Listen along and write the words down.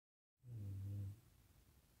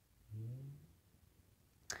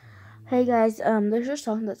Hey guys, there's a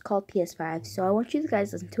song that's called ps5, so I want you guys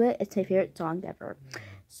to listen to it. It's my favorite song ever.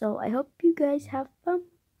 So I hope you guys have fun,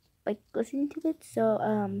 like, listening to it. So,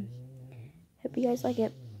 hope you guys like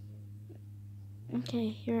it. Okay,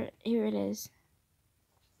 here it is.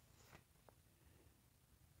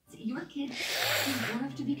 Your kid is born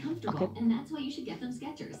up to be comfortable, and that's why you should get them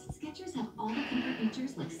Skechers. Skechers have all the comfort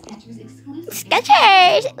features like Skechers exclusive.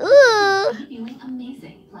 Skechers! Ooh! Feeling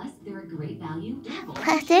amazing. Plus, they're a great value.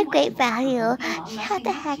 Plus, they're great value. Shut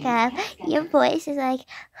the heck up. Your voice is like,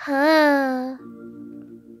 huh.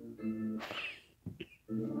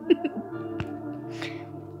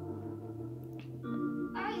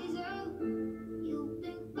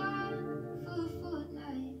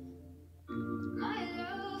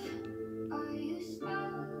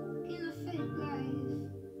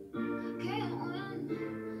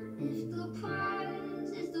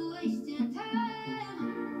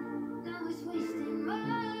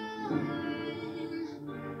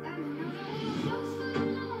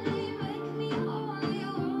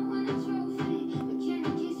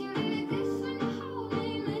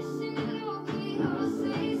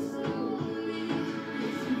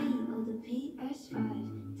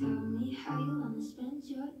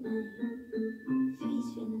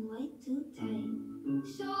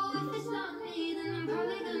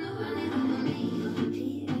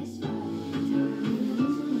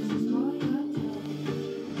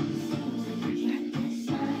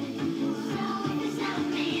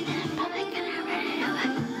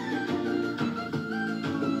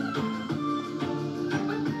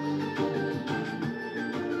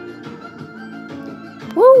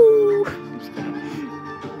 Woo!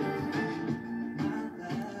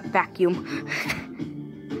 Vacuum.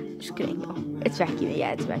 Just kidding. No. It's vacuum.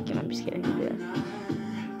 Yeah, it's vacuum. I'm just kidding. Yeah.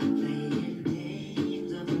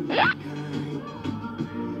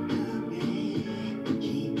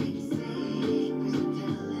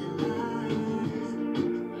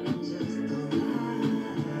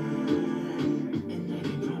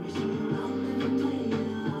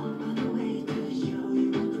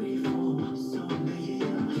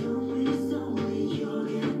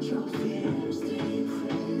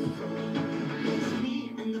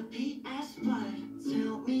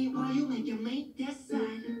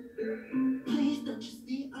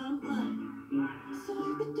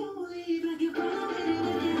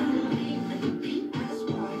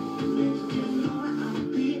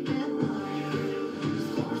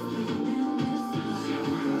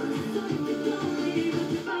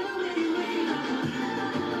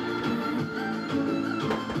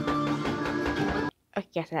 I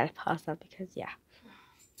guess I had to pause that because, yeah.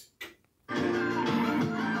 You've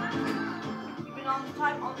been on the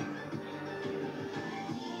time on.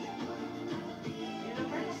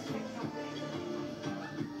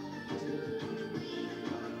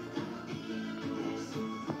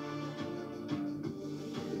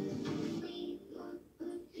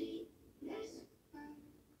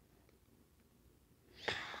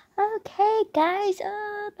 Okay, guys,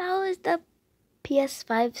 that was the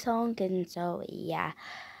ps5 song, and so, yeah.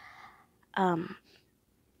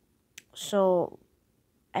 So,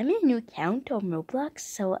 I made a new account on Roblox,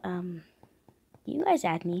 so, you guys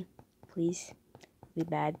add me, please. It'll be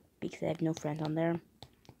bad, because I have no friends on there.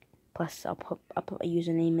 Plus, I'll put a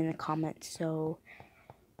username in the comments, so,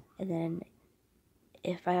 and then,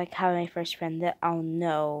 if I, like, have my first friend, that I'll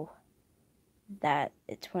know that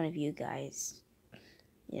it's one of you guys.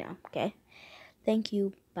 You know, okay? Thank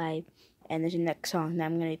you, bye. And there's a next song that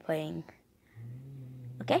I'm gonna be playing.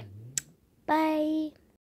 Okay? Bye.